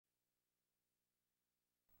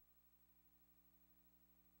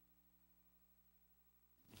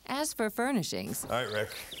As for furnishings, All right, Rick.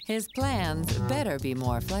 his plans better be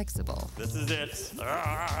more flexible. This is it.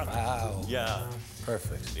 Wow. Yeah.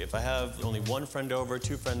 Perfect. If I have only one friend over,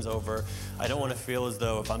 two friends over, I don't want to feel as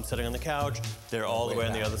though if I'm sitting on the couch, they're all the way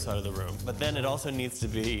on the other side of the room. But then it also needs to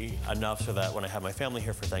be enough so that when I have my family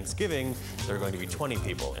here for Thanksgiving, there are going to be 20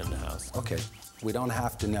 people in the house. Okay, we don't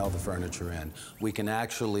have to nail the furniture in. We can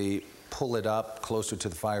actually pull it up closer to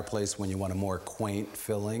the fireplace when you want a more quaint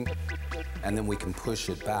filling, and then we can push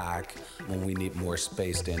it back when we need more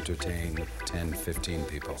space to entertain 10, 15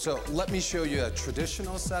 people. So let me show you a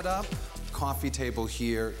traditional setup. Coffee table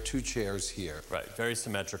here, 2 chairs here. Right, very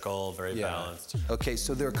symmetrical, very balanced. Okay,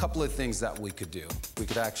 so there are a couple of things that we could do. We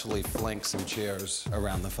could actually flank some chairs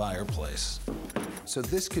around the fireplace. So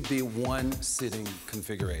this could be one sitting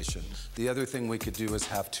configuration. The other thing we could do is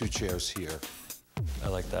have 2 chairs here. I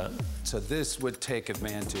like that. So this would take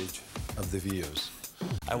advantage of the views.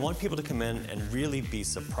 I want people to come in and really be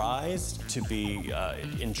surprised, to be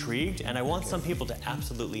intrigued, and I want some people to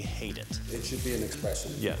absolutely hate it. It should be an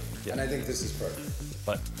expression. Yeah. And I think this is perfect.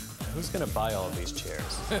 But who's going to buy all of these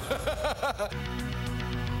chairs?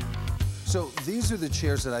 So these are the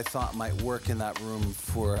chairs that I thought might work in that room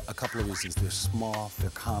for a couple of reasons. They're small, they're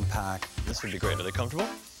compact. This would be great. Are they comfortable?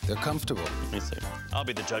 They're comfortable. Let me see. I'll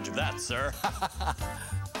be the judge of that, sir.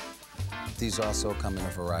 These also come in a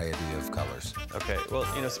variety of colors. Okay, well,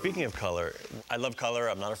 you know, speaking of color, I love color,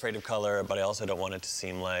 I'm not afraid of color, but I also don't want it to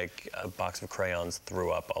seem like a box of crayons threw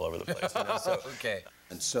up all over the place, you know? So, okay.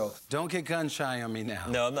 And so, don't get gun shy on me now.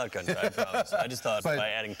 no, I'm not gun shy, I promise. I just thought by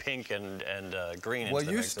adding pink and green into well,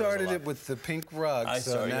 the you mix, started it with the pink rug,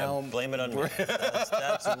 so now... Yeah, blame it on me.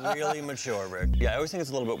 That's really mature, Rick. Yeah, I always think it's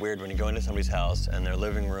a little bit weird when you go into somebody's house and their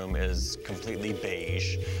living room is completely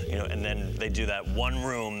beige, you know, and then they do that one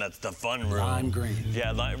room that's the fun room. Lime green.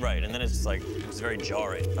 Yeah, right, and then it's like, it's very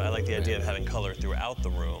jarring. I like the idea of having color throughout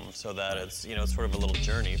the room so that it's, you know, it's sort of a little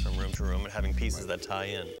journey from room to room and having pieces that tie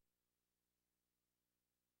in.